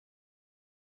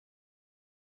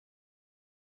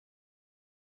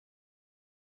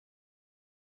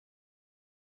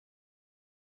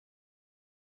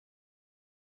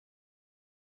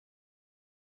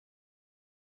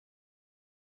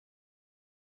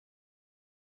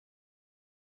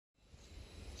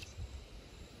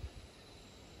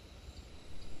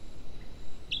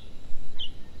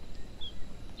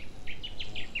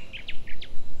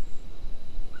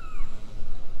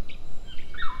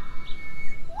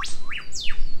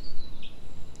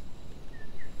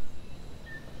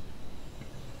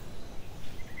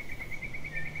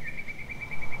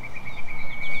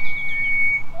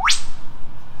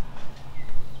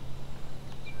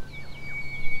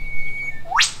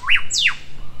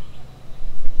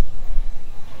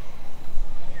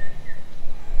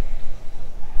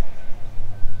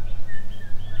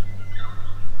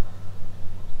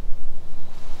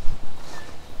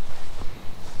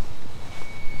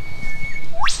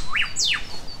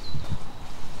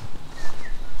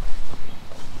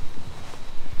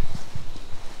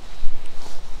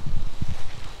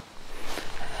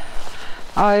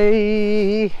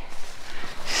I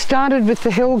started with the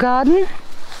hill garden,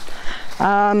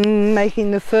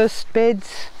 making the first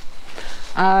beds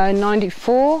in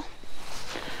 '94,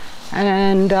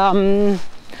 and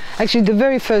actually the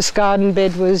very first garden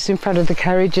bed was in front of the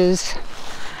carriages,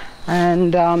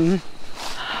 and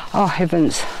oh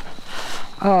heavens,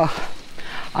 oh,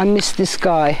 I miss this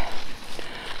guy.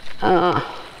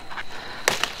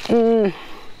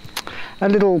 A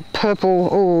little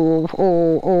purple,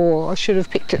 or I should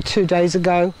have picked it 2 days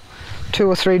ago, 2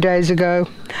 or 3 days ago.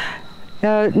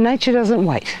 Nature doesn't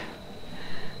wait.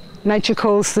 Nature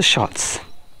calls the shots.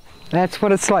 That's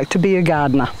what it's like to be a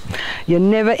gardener. You're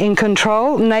never in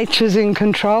control, nature's in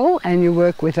control, and you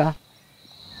work with her.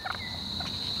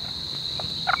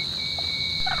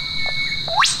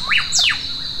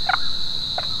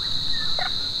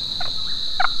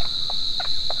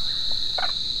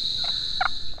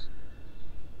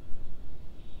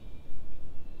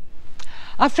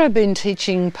 After I'd been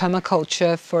teaching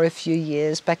permaculture for a few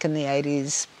years, back in the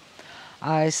 80s,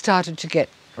 I started to get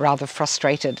rather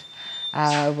frustrated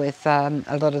with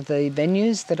a lot of the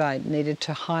venues that I needed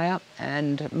to hire,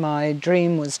 and my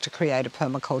dream was to create a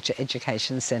permaculture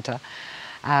education centre.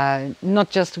 Not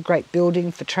just a great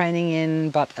building for training in,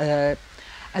 but a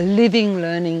living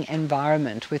learning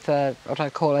environment with what I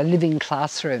call a living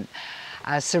classroom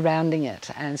surrounding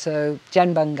it. And so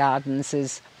Djanbung Gardens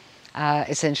is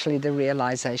essentially the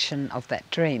realisation of that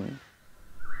dream.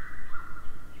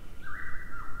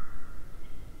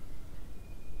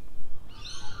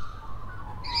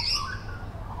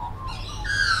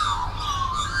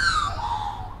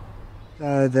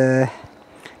 So the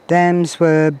dams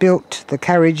were built, the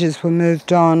carriages were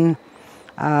moved on.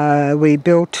 We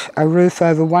built a roof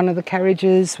over one of the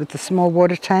carriages with a small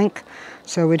water tank,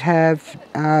 so we'd have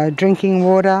drinking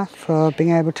water for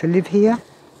being able to live here.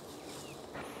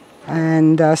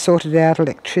 And sorted out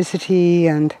electricity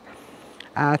and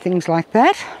things like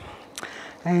that,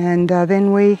 and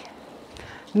then we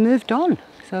moved on.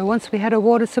 So once we had a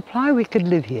water supply, we could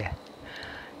live here.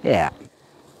 Yeah.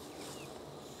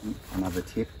 Another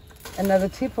tip. Another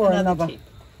tip or another? Tip.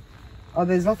 Oh,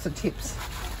 there's lots of tips.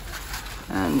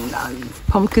 And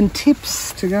pumpkin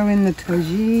tips to go in the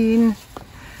tagine.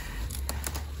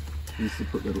 Used to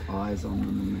put little eyes on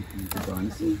them and the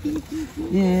dinosaurs.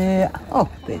 Yeah. Oh,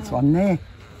 there's one there.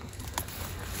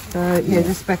 So yeah,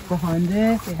 just back behind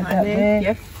there. We have that there.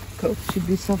 Yep. Cool. Should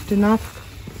be soft enough.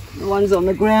 The ones on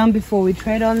the ground before we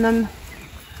tread on them.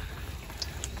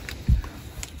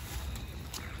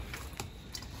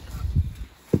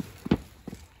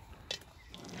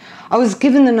 I was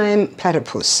given the name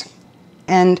platypus,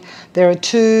 and there are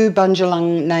two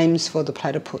Bundjalung names for the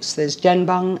platypus. There's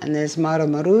Djanbung and there's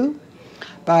Maramaru.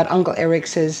 But Uncle Eric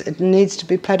says it needs to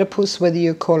be platypus, whether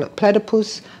you call it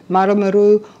platypus,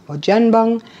 Maramaru or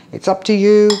Djanbung, it's up to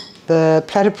you. The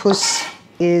platypus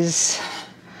is,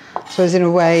 I suppose in a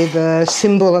way, the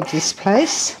symbol of this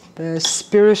place, the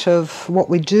spirit of what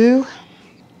we do.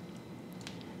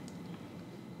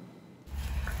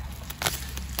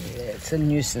 Yeah, it's a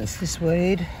nuisance, this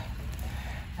weed,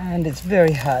 and it's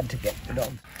very hard to get rid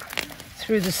of.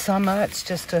 Through the summer, it's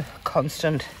just a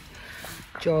constant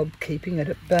job keeping it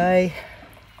at bay,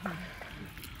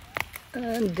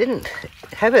 and didn't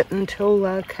have it until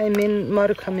might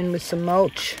have come in with some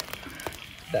mulch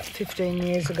about 15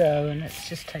 years ago, and it's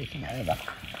just taking over.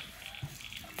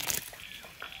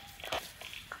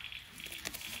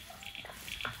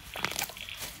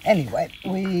 Anyway,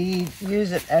 we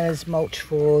use it as mulch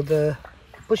for the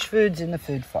bush foods in the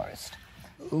food forest.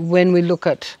 When we look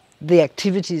at the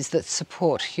activities that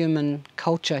support human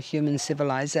culture, human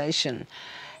civilization,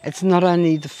 it's not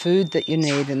only the food that you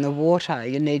need and the water,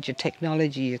 you need your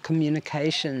technology, your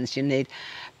communications, you need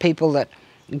people that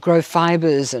grow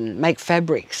fibres and make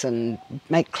fabrics and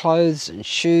make clothes and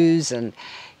shoes, and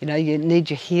you know, you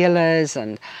need your healers,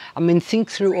 and I mean,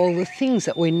 think through all the things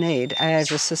that we need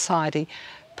as a society.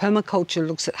 Permaculture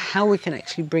looks at how we can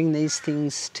actually bring these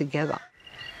things together.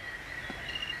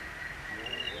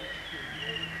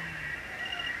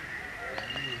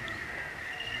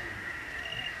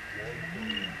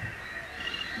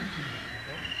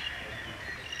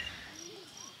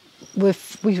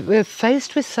 We're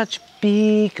faced with such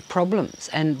big problems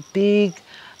and big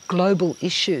global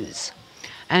issues,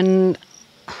 and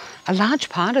a large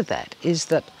part of that is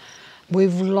that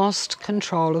we've lost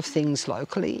control of things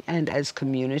locally and as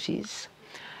communities,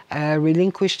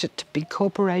 relinquished it to big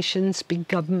corporations, big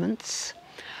governments,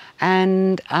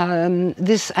 and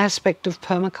this aspect of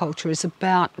permaculture is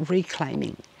about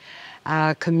reclaiming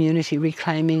community,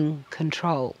 reclaiming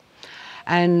control.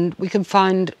 And we can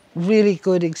find really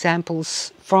good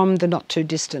examples from the not too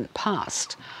distant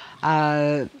past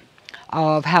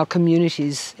of how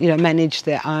communities, manage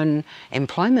their own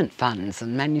employment funds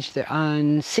and manage their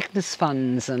own sickness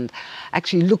funds and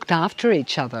actually looked after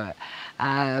each other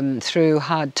through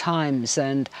hard times.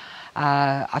 And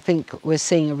I think we're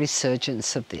seeing a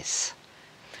resurgence of this.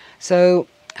 So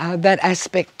that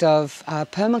aspect of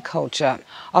permaculture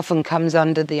often comes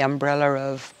under the umbrella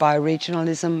of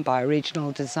bioregionalism,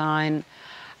 bioregional design,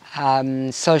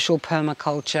 social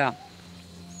permaculture.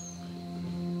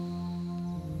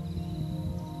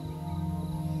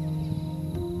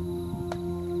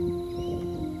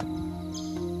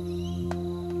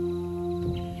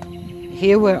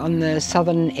 Here we're on the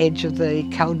southern edge of the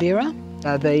caldera.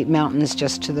 The mountains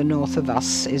just to the north of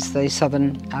us is the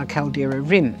southern caldera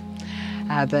rim,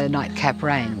 the Nightcap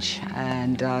Range,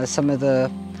 and some of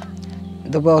the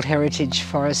World Heritage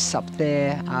forests up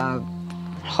there are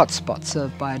hotspots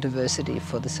of biodiversity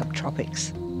for the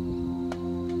subtropics.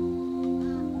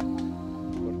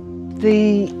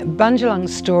 The Bundjalung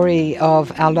story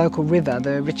of our local river,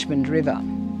 the Richmond River,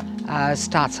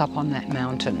 starts up on that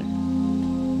mountain.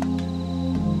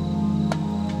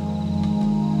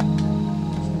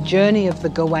 Journey of the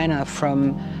goanna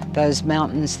from those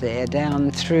mountains there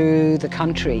down through the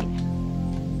country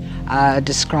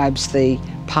describes the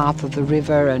path of the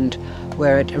river and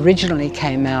where it originally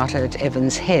came out at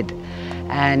Evans Head.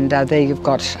 And there you've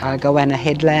got Goanna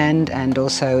Headland, and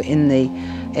also in the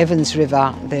Evans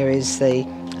River there is the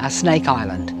Snake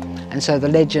Island. And so the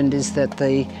legend is that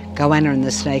the goanna and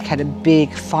the snake had a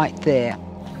big fight there.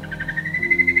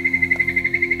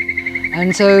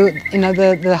 And so,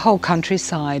 the whole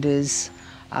countryside is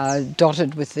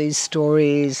dotted with these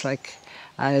stories, like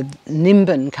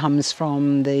Nimbin comes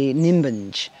from the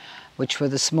Nimbin, which were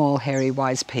the small, hairy,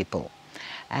 wise people,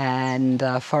 and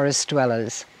forest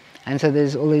dwellers. And so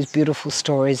there's all these beautiful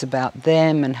stories about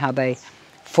them and how they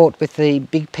fought with the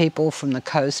big people from the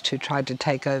coast who tried to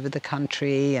take over the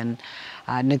country, and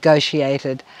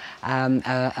negotiated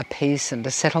a peace and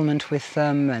a settlement with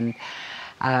them.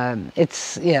 And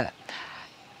it's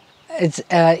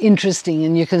interesting,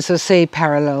 and you can sort of see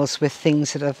parallels with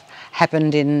things that have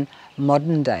happened in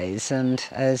modern days. And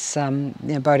as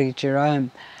Bodhi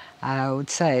Jerome would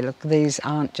say, look, these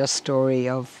aren't just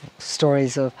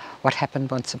stories of what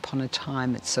happened once upon a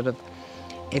time. It's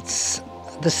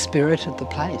the spirit of the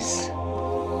place.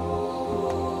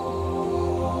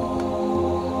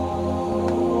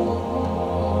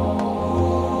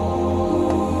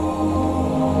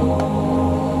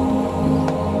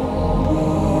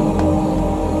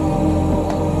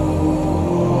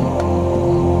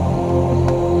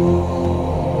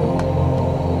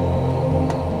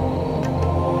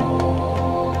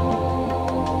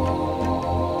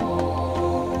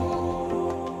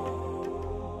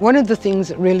 One of the things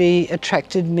that really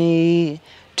attracted me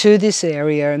to this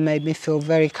area and made me feel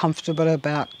very comfortable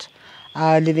about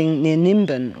living near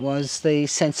Nimbin was the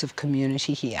sense of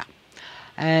community here.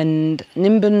 And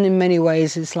Nimbin in many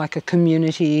ways is like a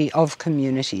community of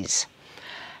communities.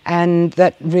 And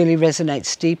that really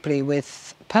resonates deeply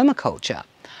with permaculture.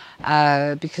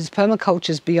 Because permaculture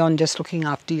is beyond just looking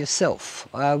after yourself.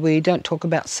 We don't talk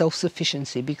about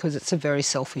self-sufficiency because it's a very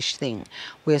selfish thing.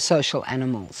 We're social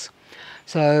animals.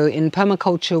 So in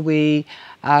permaculture we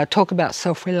talk about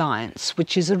self-reliance,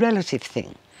 which is a relative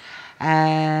thing,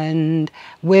 and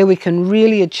where we can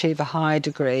really achieve a high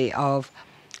degree of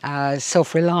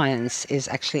self-reliance is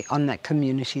actually on that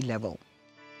community level.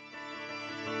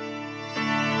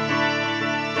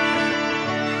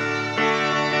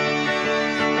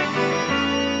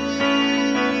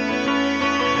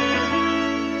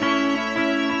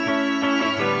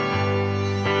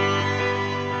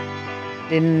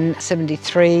 In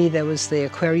 '73 there was the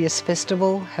Aquarius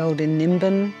Festival held in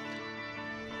Nimbin,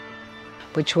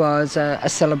 which was a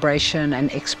celebration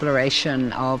and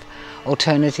exploration of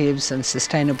alternatives and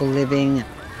sustainable living,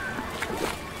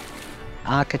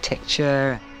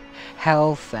 architecture,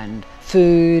 health and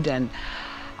food, and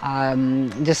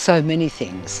just so many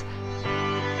things.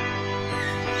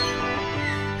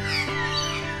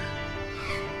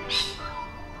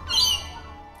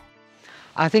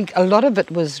 I think a lot of it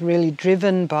was really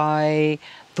driven by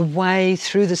the way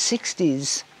through the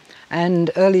 60s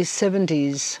and early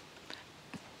 70s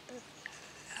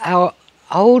our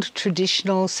old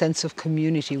traditional sense of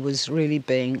community was really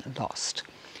being lost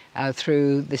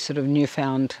through this sort of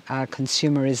newfound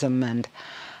consumerism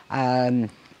and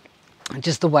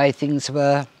just the way things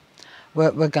were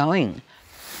going.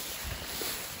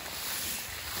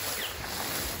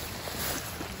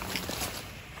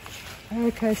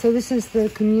 Okay, so this is the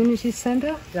community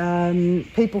centre.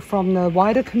 People from the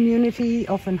wider community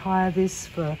often hire this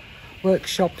for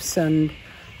workshops and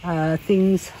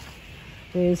things.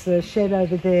 There's a shed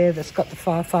over there that's got the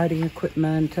firefighting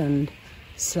equipment and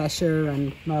slasher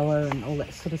and mower and all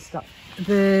that sort of stuff.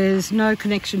 There's no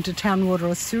connection to town water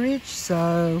or sewage,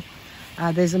 so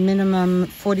there's a minimum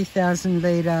 40,000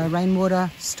 litre rainwater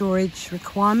storage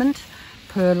requirement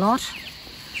per lot.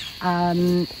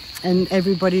 And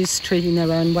everybody's treating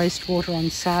their own wastewater on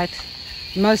site.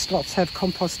 Most lots have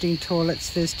composting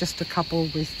toilets. There's just a couple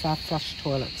with flush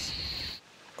toilets.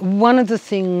 One of the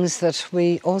things that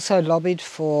we also lobbied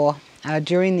for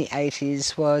during the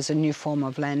 80s was a new form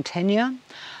of land tenure,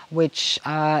 which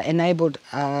enabled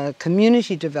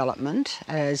community development,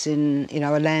 as in, you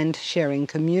know, a land sharing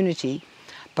community,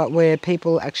 but where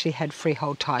people actually had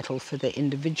freehold title for their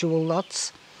individual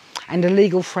lots, and a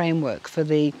legal framework for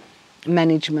the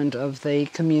management of the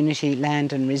community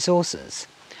land and resources.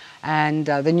 And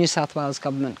the New South Wales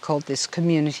government called this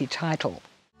community title.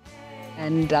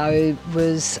 And I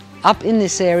was up in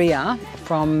this area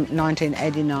from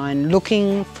 1989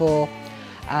 looking for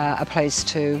a place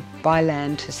to buy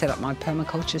land to set up my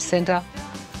permaculture centre,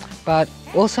 but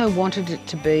also wanted it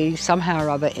to be somehow or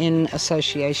other in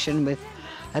association with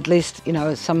at least, you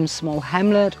know, some small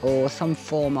hamlet or some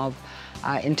form of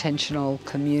intentional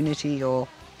community or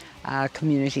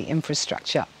community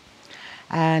infrastructure.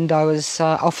 And I was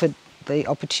offered the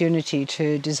opportunity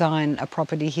to design a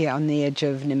property here on the edge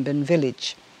of Nimbin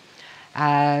village,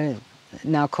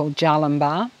 now called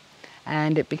Djanbung,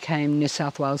 and it became New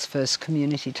South Wales' first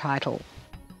community title.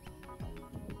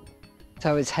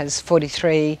 So it has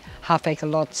 43 half-acre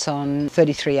lots on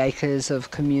 33 acres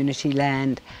of community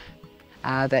land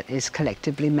that is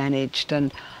collectively managed,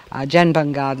 and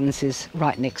Djanbung Gardens is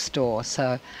right next door,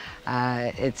 so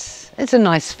it's a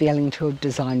nice feeling to have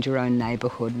designed your own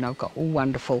neighbourhood, and I've got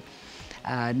wonderful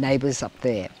neighbours up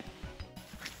there.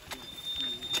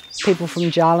 People from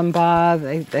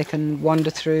Djanbung, they can wander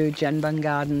through Djanbung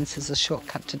Gardens as a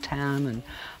shortcut to town, and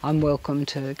I'm welcome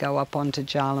to go up onto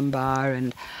Djanbung.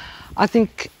 And I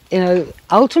think, you know,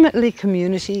 ultimately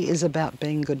community is about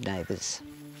being good neighbours.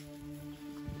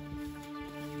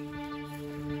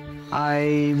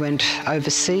 I went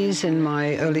overseas in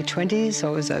my early 20s. I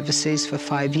was overseas for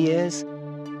 5 years.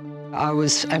 I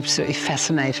was absolutely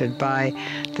fascinated by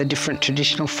the different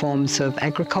traditional forms of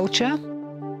agriculture.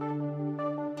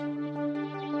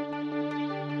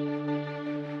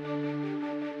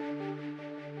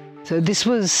 So this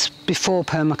was before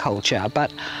permaculture,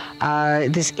 but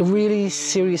this really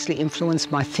seriously influenced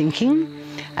my thinking,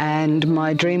 and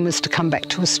my dream was to come back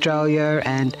to Australia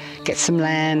and get some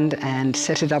land and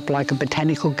set it up like a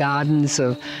botanical gardens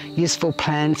of useful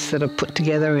plants that are put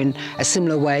together in a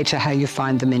similar way to how you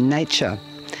find them in nature.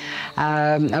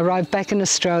 Arrived back in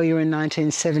Australia in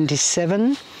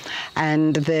 1977,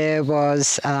 and there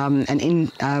was an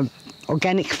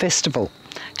organic festival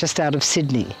just out of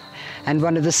Sydney. And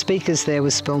one of the speakers there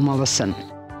was Bill Mollison.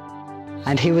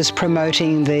 And he was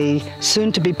promoting the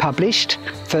soon-to-be-published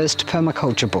first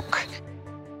permaculture book.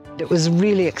 It was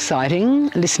really exciting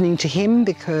listening to him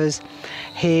because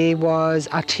he was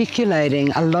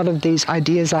articulating a lot of these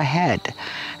ideas I had.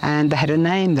 And they had a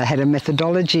name, they had a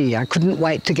methodology. I couldn't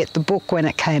wait to get the book when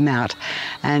it came out,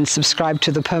 and subscribed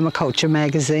to the Permaculture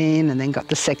magazine, and then got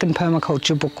the second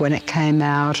permaculture book when it came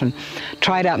out, and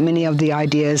tried out many of the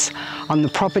ideas on the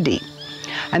property.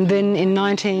 And then in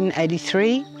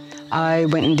 1983, I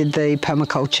went and did the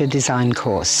Permaculture Design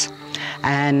Course,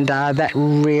 and that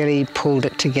really pulled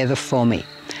it together for me.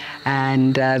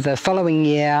 And the following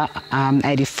year,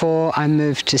 84, I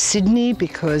moved to Sydney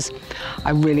because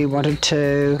I really wanted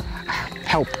to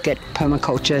help get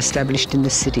permaculture established in the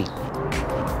city.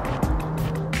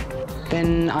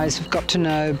 Then I got to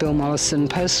know Bill Mollison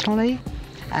personally,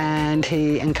 and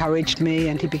he encouraged me,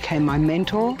 and he became my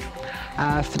mentor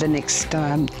for the next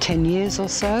 10 years or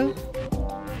so.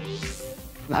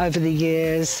 Over the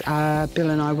years, Bill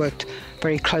and I worked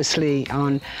very closely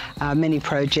on many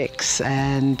projects,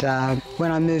 and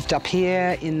when I moved up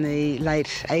here in the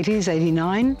late 80s,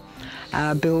 89,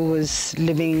 Bill was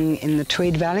living in the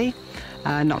Tweed Valley,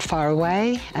 not far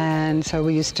away, and so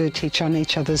we used to teach on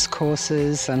each other's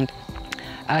courses, and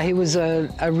he was a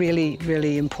really,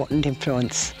 really important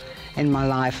influence in my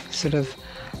life, sort of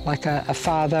like a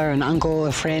father, an uncle,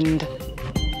 a friend.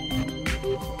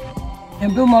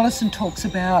 And Bill Mollison talks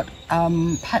about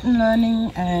pattern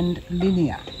learning and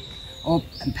linear, or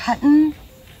pattern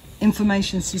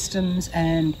information systems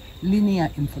and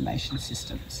linear information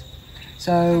systems.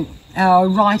 So our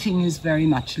writing is very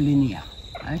much linear,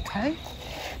 okay?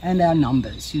 and our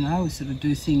numbers. You know, we sort of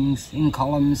do things in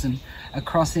columns and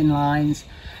across in lines,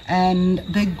 and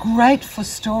they're great for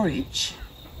storage,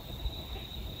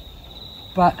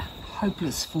 but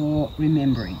hopeless for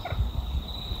remembering.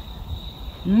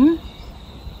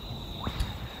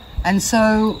 And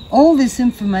so all this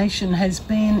information has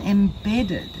been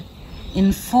embedded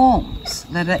in forms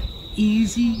that are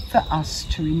easy for us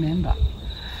to remember.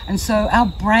 And so our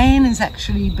brain has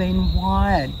actually been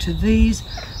wired to these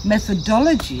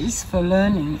methodologies for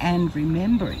learning and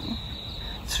remembering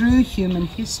through human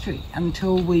history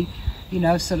until we, you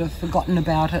know, sort of forgotten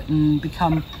about it and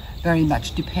become very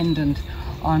much dependent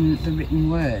on the written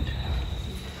word.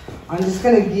 I'm just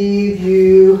going to give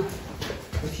you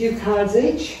a few cards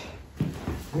each,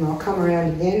 and I'll come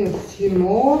around again with a few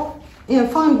more. You know,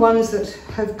 find ones that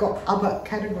have got other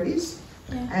categories.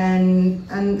 Yeah.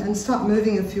 And start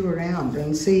moving a few around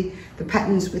and see the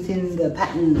patterns within the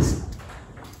patterns.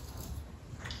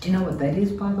 Do you know what that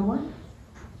is, by the way?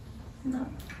 No.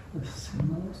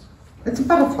 It's a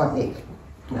butterfly egg.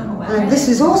 Oh, wow. And this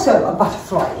is also a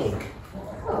butterfly egg.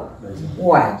 Oh.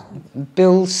 Wow.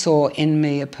 Bill saw in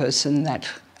me a person that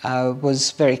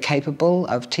was very capable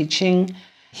of teaching.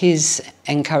 His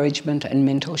encouragement and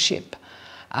mentorship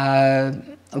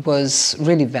was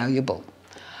really valuable.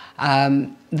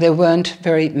 There weren't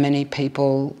very many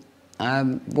people,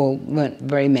 weren't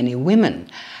very many women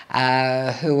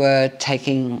who were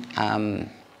taking, I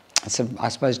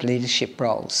suppose, leadership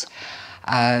roles.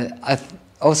 I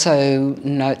also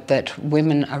note that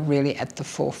women are really at the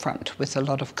forefront with a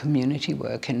lot of community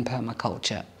work in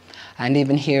permaculture. And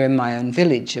even here in my own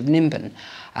village of Nimbin,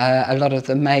 a lot of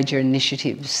the major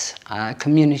initiatives,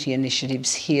 community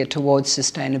initiatives here towards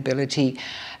sustainability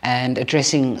and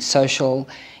addressing social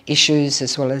issues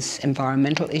as well as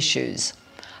environmental issues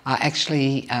are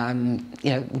actually,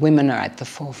 you know, women are at the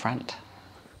forefront.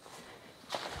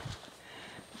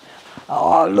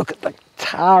 Oh, look at the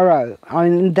taro. I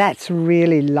mean, that's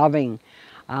really loving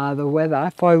the weather.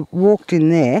 If I walked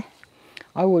in there,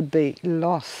 I would be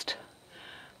lost.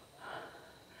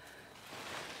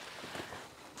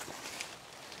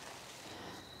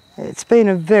 It's been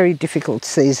a very difficult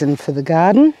season for the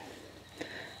garden.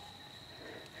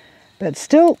 But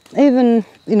still, even,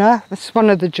 you know, it's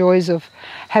one of the joys of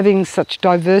having such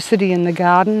diversity in the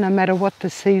garden. No matter what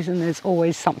the season, there's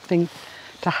always something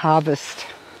to harvest.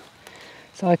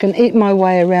 So I can eat my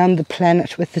way around the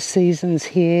planet with the seasons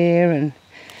here and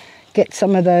get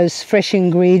some of those fresh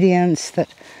ingredients that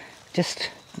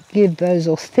just give those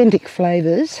authentic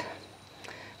flavours,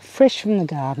 fresh from the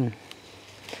garden.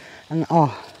 And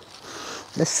oh,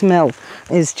 the smell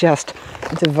is just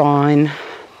divine.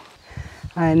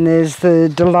 And there's the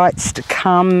delights to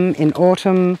come in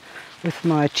autumn with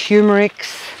my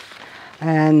turmerics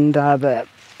and the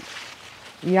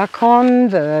yacon,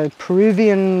 the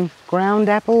Peruvian ground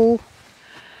apple,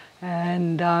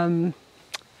 and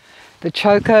the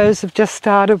chocos have just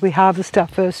started. We harvested our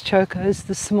first chocos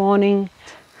this morning.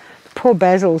 Poor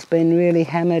basil's been really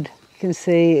hammered. You can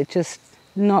see it's just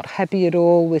not happy at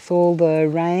all with all the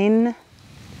rain.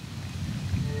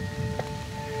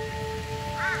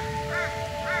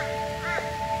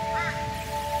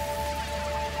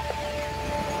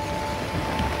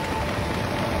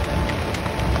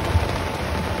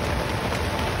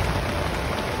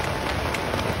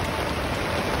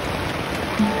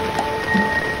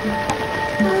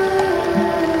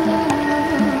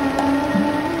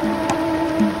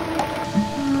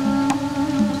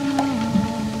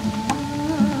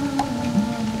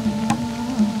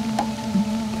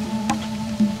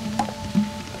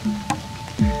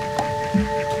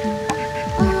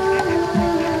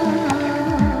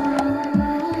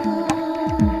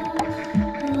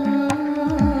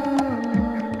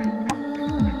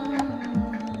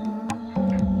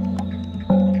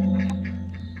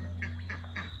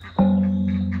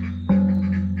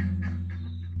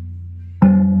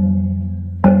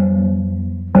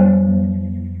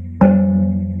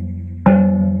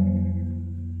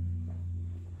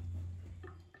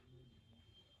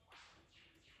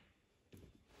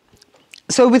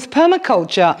 So with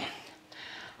permaculture,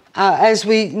 as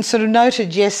we sort of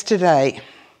noted yesterday,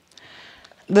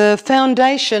 the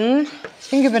foundation,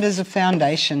 think of it as a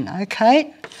foundation,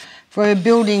 okay? If we're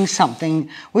building something,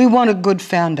 we want a good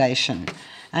foundation.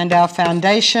 And our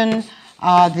foundation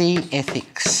are the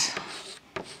ethics.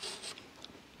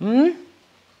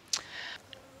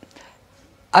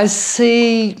 I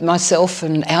see myself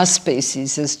and our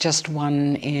species as just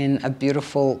one in a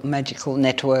beautiful, magical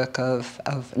network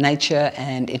of nature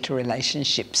and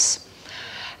interrelationships.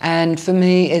 And for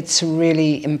me, it's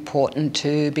really important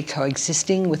to be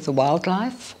coexisting with the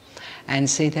wildlife and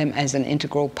see them as an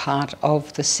integral part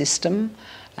of the system.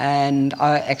 And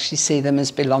I actually see them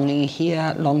as belonging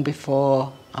here long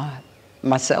before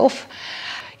myself.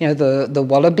 You know, the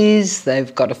wallabies,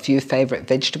 they've got a few favourite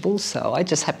vegetables, so I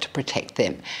just have to protect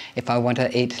them if I want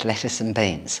to eat lettuce and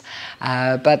beans.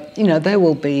 But, you know, they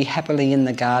will be happily in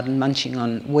the garden munching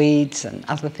on weeds and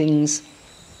other things.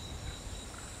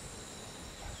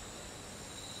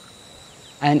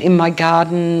 And in my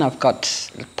garden, I've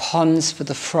got ponds for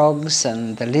the frogs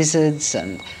and the lizards,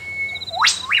 and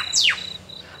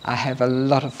I have a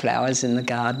lot of flowers in the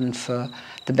garden for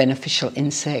the beneficial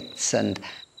insects. And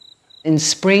in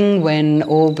spring, when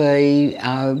all the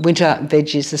winter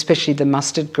veggies, especially the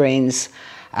mustard greens,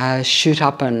 shoot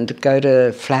up and go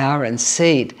to flower and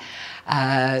seed,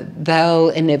 they'll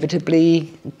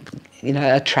inevitably, you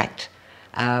know, attract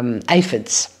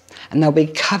aphids, and they'll be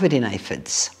covered in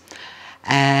aphids.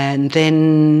 And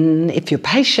then, if you're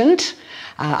patient,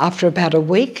 after about a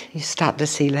week, you start to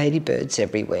see ladybirds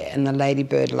everywhere, and the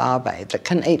ladybird larvae that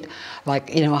can eat,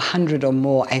 like, you know, 100 or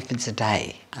more aphids a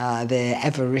day. They're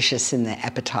avaricious in their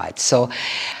appetite. So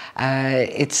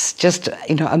it's just,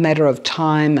 you know, a matter of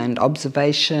time and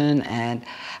observation and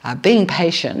being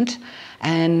patient,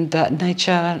 and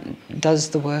nature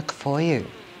does the work for you.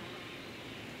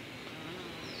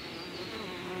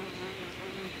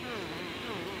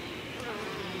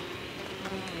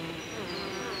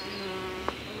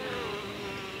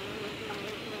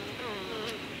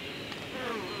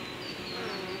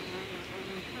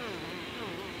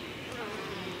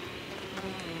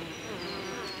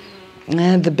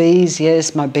 The bees,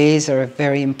 yes, my bees are a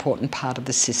very important part of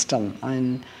the system,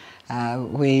 and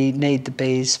we need the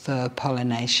bees for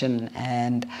pollination.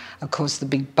 And of course the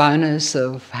big bonus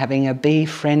of having a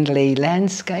bee-friendly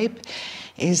landscape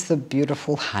is the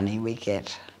beautiful honey we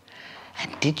get.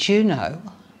 And did you know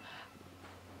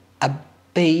a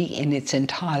bee in its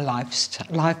entire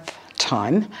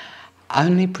lifetime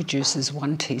only produces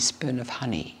 1 teaspoon of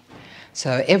honey?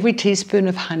 So every teaspoon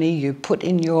of honey you put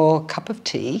in your cup of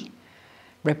tea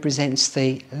represents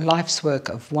the life's work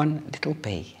of one little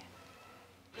bee.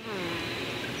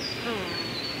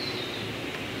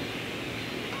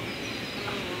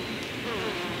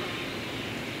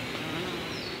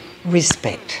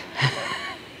 Respect.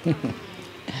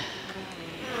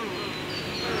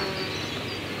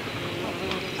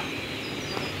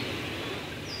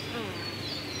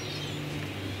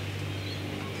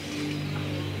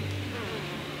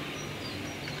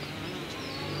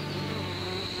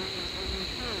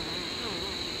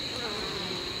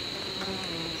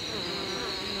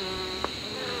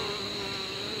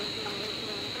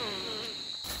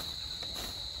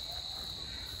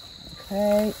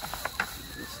 Okay,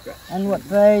 and what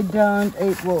they don't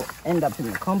eat will end up in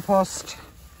the compost.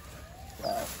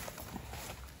 So.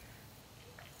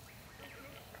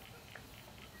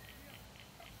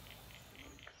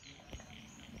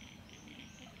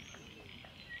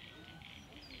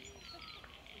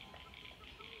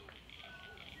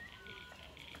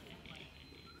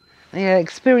 Yeah,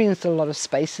 experienced a lot of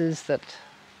spaces that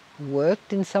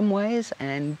worked in some ways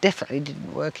and definitely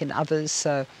didn't work in others.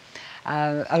 So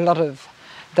a lot of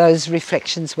those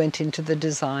reflections went into the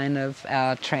design of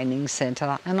our training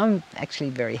centre, and I'm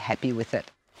actually very happy with it.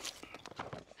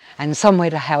 And somewhere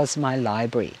to house my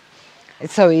library.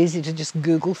 It's so easy to just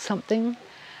Google something,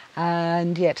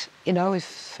 and yet, you know,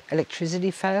 if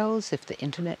electricity fails, if the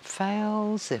internet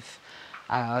fails, if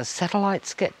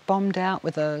satellites get bombed out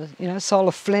with a, you know,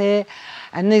 solar flare,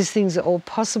 and these things are all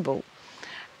possible,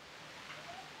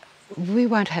 we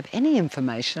won't have any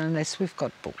information unless we've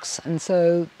got books. And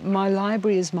so my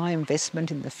library is my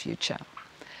investment in the future.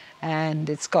 And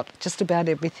it's got just about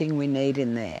everything we need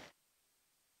in there.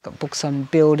 Got books on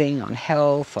building, on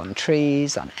health, on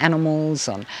trees, on animals,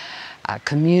 on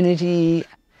community.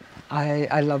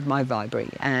 I love my library.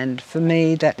 And for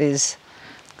me, that is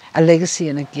a legacy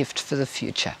and a gift for the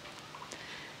future.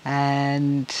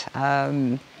 And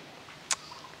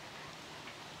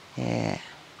yeah.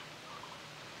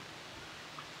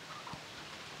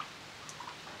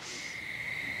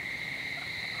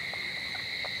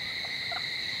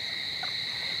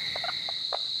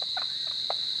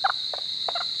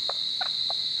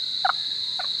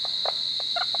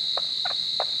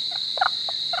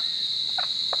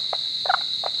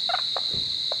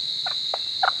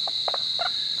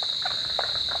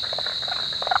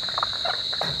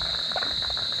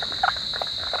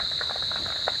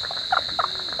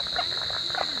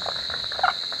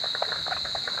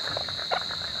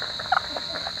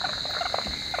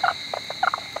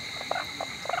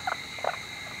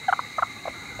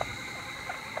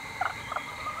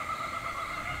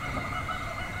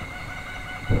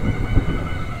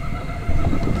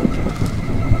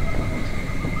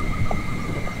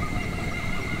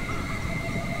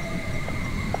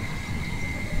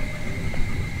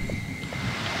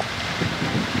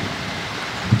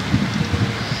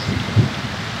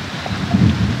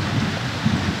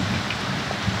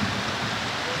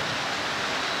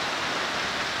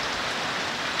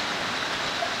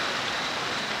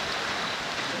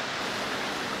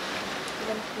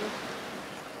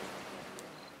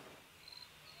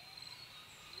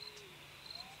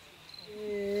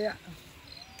 Yeah.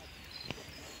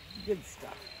 Good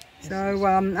stuff. So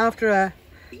after a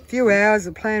few hours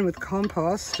of playing with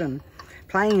compost and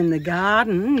playing in the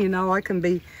garden, you know, I can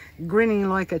be grinning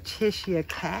like a Cheshire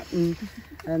cat and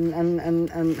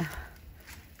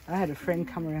I had a friend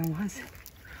come around once.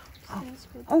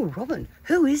 Oh, Robyn,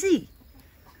 who is he?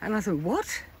 And I said, what?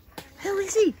 Who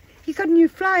is he? He got a new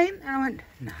flame? And I went,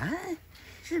 no.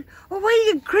 She said, well, why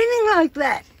are you grinning like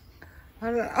that?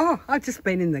 I said, oh, I've just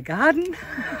been in the garden.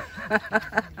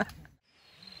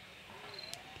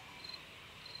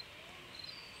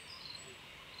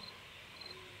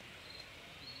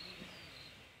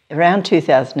 Around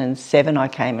 2007, I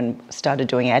came and started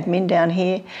doing admin down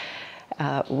here.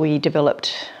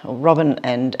 Robyn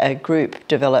and a group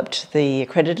developed the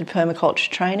accredited permaculture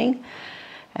training,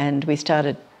 and we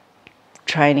started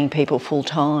training people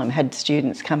full-time, had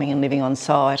students coming and living on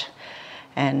site.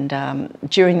 And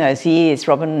during those years,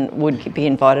 Robyn would be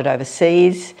invited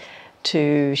overseas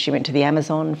she went to the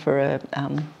Amazon for a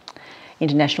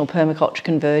international permaculture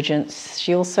convergence.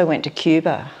 She also went to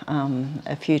Cuba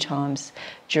a few times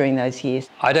during those years.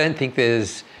 I don't think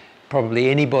there's probably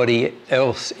anybody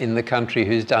else in the country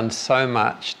who's done so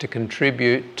much to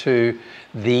contribute to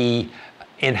the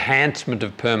enhancement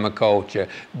of permaculture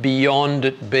beyond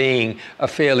it being a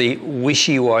fairly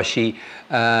wishy-washy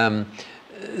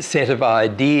set of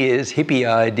ideas, hippie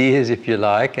ideas if you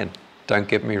like, and don't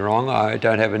get me wrong, I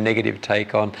don't have a negative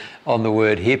take on the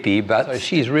word hippie, but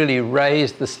she's really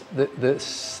raised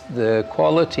the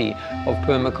quality of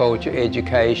permaculture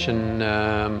education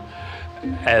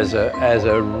as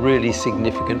a really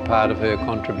significant part of her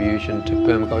contribution to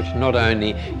permaculture, not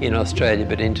only in Australia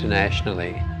but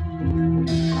internationally.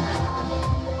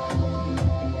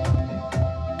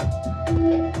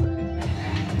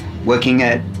 Working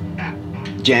at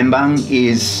Djanbung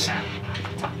is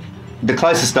the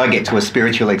closest I get to a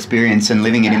spiritual experience and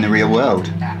living it in the real world.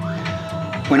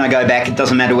 When I go back, it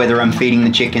doesn't matter whether I'm feeding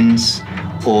the chickens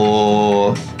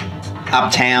or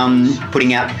uptown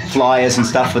putting out flyers and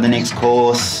stuff for the next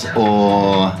course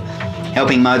or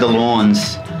helping mow the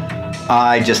lawns.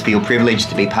 I just feel privileged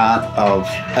to be part of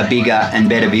a bigger and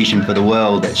better vision for the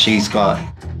world that she's got.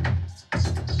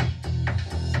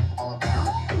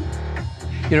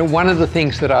 You know, one of the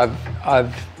things that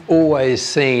I've always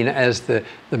seen as the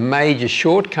major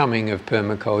shortcoming of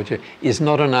permaculture is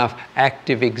not enough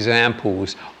active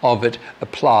examples of it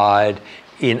applied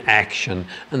in action.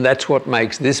 And that's what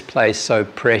makes this place so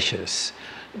precious.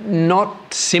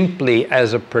 Not simply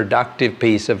as a productive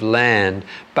piece of land,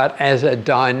 but as a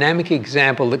dynamic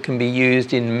example that can be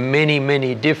used in many,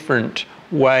 many different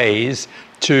ways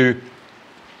to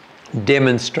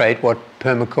demonstrate what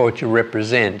permaculture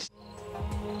represents.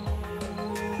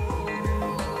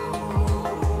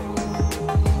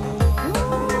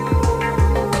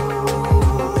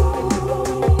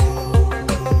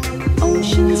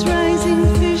 Oceans rising,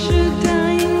 fish are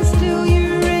dying, still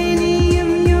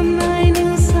uranium, you're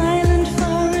mining, silent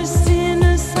forest in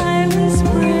a silent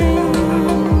spring.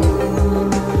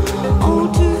 All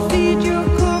to feed your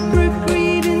corporate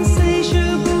greed,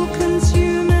 insatiable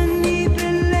consumer, need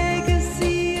the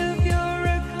legacy of your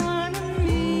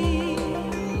economy.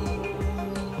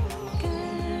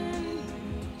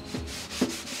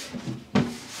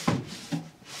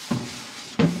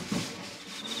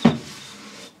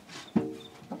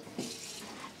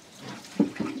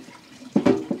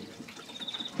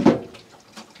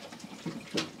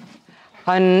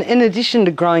 And in addition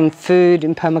to growing food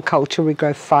in permaculture, we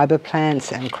grow fibre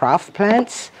plants and craft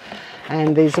plants.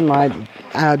 And these are my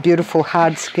beautiful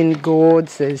hard-skinned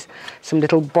gourds. There's some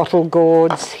little bottle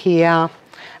gourds here.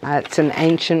 It's an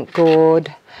ancient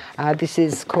gourd. This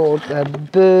is called a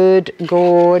bird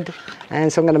gourd.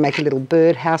 And so I'm going to make a little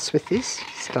bird house with this.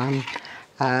 Just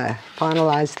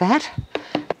finalise that.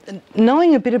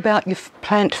 Knowing a bit about your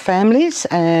plant families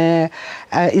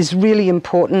is really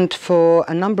important for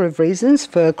a number of reasons,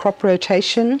 for crop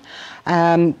rotation,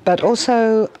 but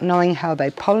also knowing how they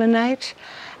pollinate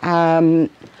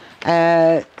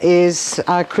is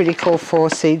critical for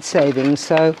seed saving.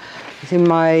 So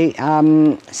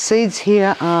my seeds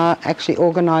here are actually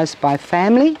organised by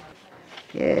family.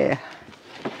 Yeah.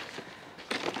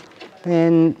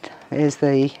 Then there's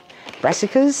the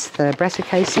brassicas, the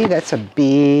brassicaceae. That's a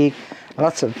big,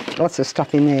 lots of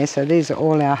stuff in there. So these are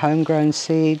all our homegrown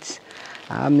seeds,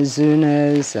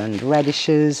 mizunas and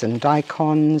radishes and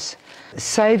daikons.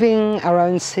 Saving our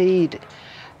own seed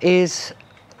is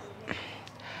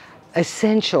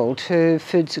essential to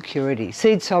food security.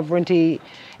 Seed sovereignty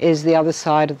is the other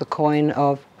side of the coin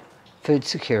of food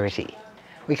security.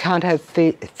 We can't have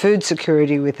food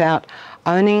security without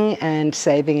owning and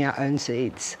saving our own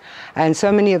seeds. And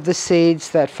so many of the seeds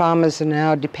that farmers are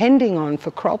now depending on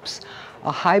for crops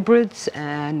are hybrids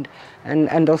and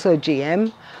also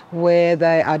GM, where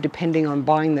they are depending on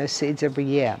buying those seeds every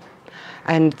year.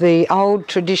 And the old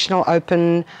traditional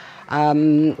open,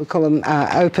 we call them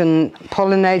open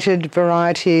pollinated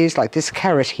varieties, like this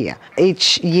carrot here.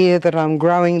 Each year that I'm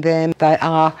growing them, they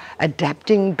are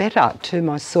adapting better to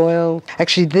my soil.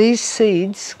 Actually, these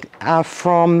seeds are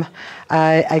from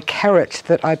a carrot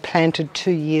that I planted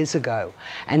 2 years ago.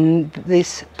 And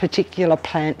this particular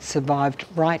plant survived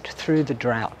right through the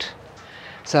drought.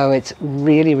 So it's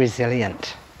really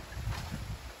resilient.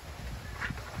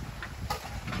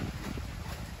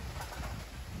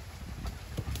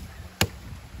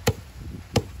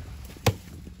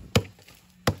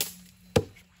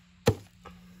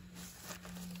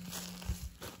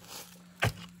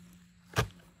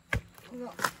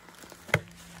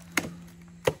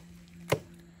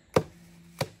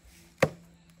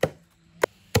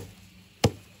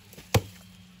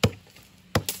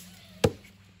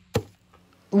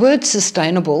 Word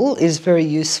sustainable is very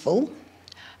useful,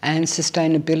 and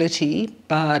sustainability,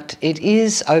 but it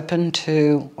is open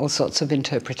to all sorts of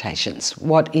interpretations.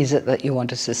 What is it that you want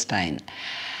to sustain?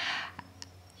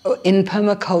 In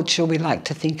permaculture, we like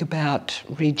to think about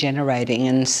regenerating,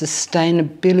 and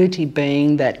sustainability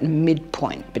being that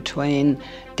midpoint between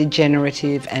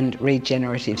degenerative and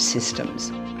regenerative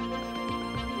systems.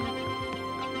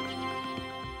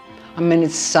 I mean,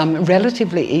 it's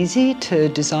relatively easy to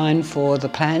design for the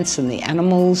plants and the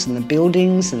animals and the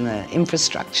buildings and the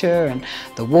infrastructure and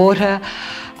the water,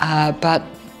 but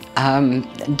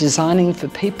designing for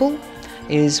people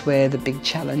is where the big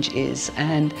challenge is.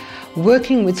 And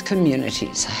working with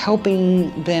communities,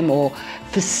 helping them or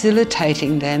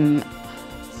facilitating them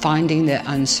finding their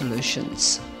own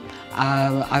solutions,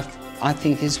 I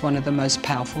think is one of the most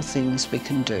powerful things we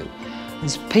can do.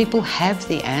 Is people have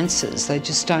the answers, they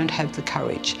just don't have the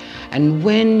courage. And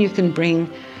when you can bring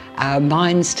our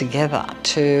minds together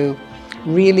to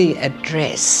really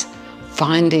address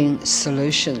finding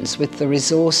solutions with the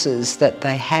resources that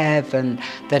they have and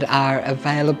that are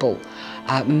available,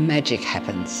 magic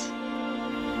happens.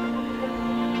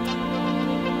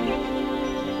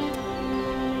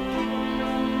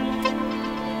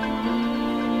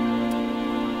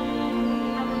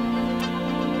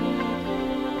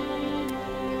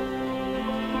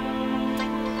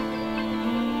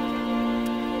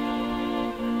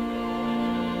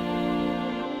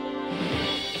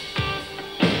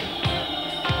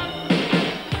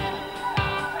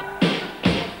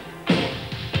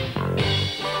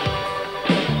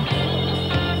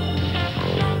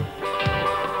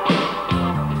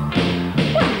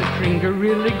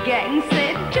 Gorilla gang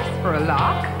said, just for a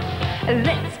lark,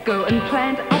 let's go and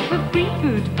plant up a free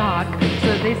food park.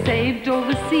 So they saved all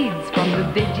the seeds from the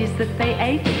veggies that they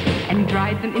ate and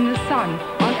dried them in the sun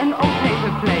on an old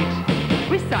paper plate.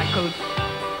 Recycled.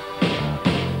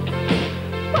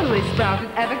 Well, they sprouted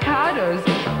avocados,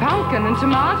 pumpkin and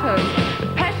tomatoes,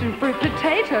 passion fruit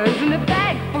potatoes, and a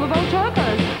bag full of old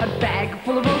chocos. A bag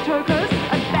full of old chocos,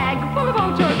 a bag full of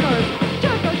old chocos.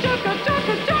 Choco, choco,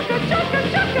 choco, choco, choco,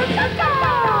 choco, choco!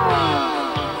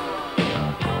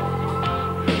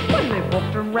 Well, they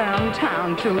walked around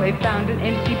town till they found an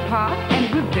empty park and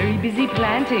were very busy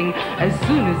planting as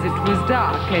soon as it was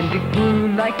dark. And it grew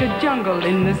like a jungle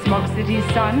in the smog city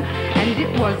sun. And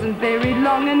it wasn't very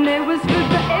long and there was food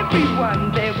for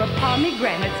everyone. There were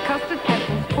pomegranates, custard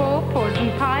apples, pawpaws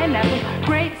and pineapples,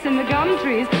 grapes in the gum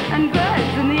trees and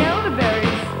birds in the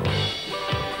elderberries.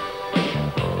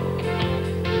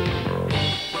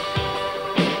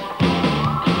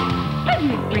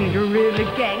 Gorilla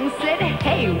gang said,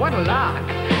 hey, what a lark,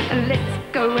 let's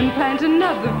go and plant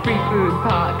another free food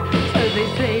park. So they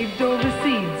saved all the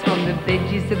seeds from the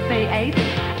veggies that they ate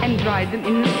and dried them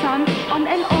in the sun on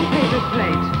an old paper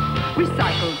plate.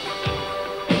 Recycled.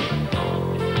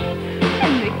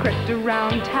 And they crept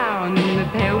around town in the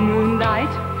pale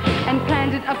moonlight and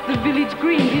planted up the village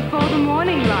green before the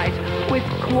morning light, with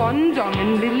quandong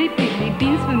and lily-piddly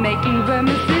beans for making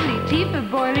vermicelli, tea for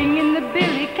boiling in the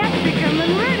billy, capsicum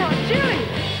and red hot chili,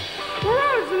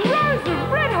 rows and rows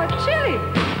of red hot chili.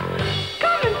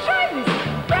 Come and try this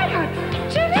red hot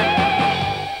chili.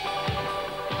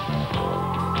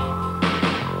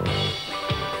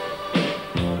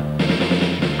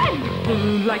 And it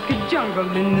grew like a jungle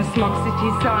in the smog city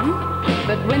sun.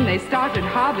 But when they started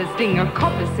harvesting, a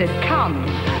copper said, come.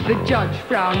 The judge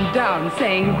frowned down,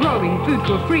 saying growing food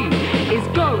for free is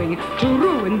going to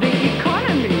ruin the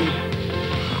economy.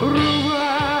 Ruin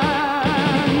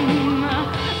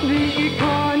the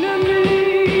economy.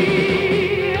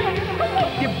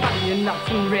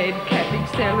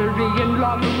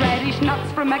 long radish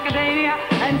nuts from macadamia,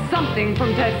 and something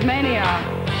from Tasmania.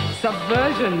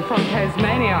 Subversion from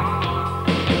Tasmania.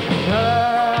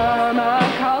 Permaculture.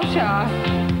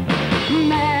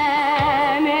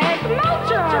 Manic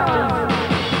mulchers.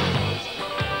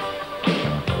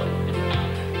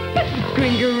 But the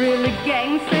Green Gorilla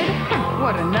Gang said,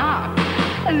 what a nark.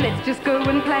 Let's just go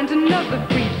and plant another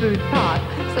free food park.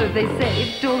 So they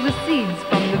saved all the seeds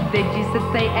from the veggies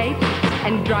that they ate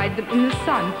and dried them in the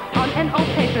sun on an old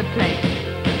paper plate.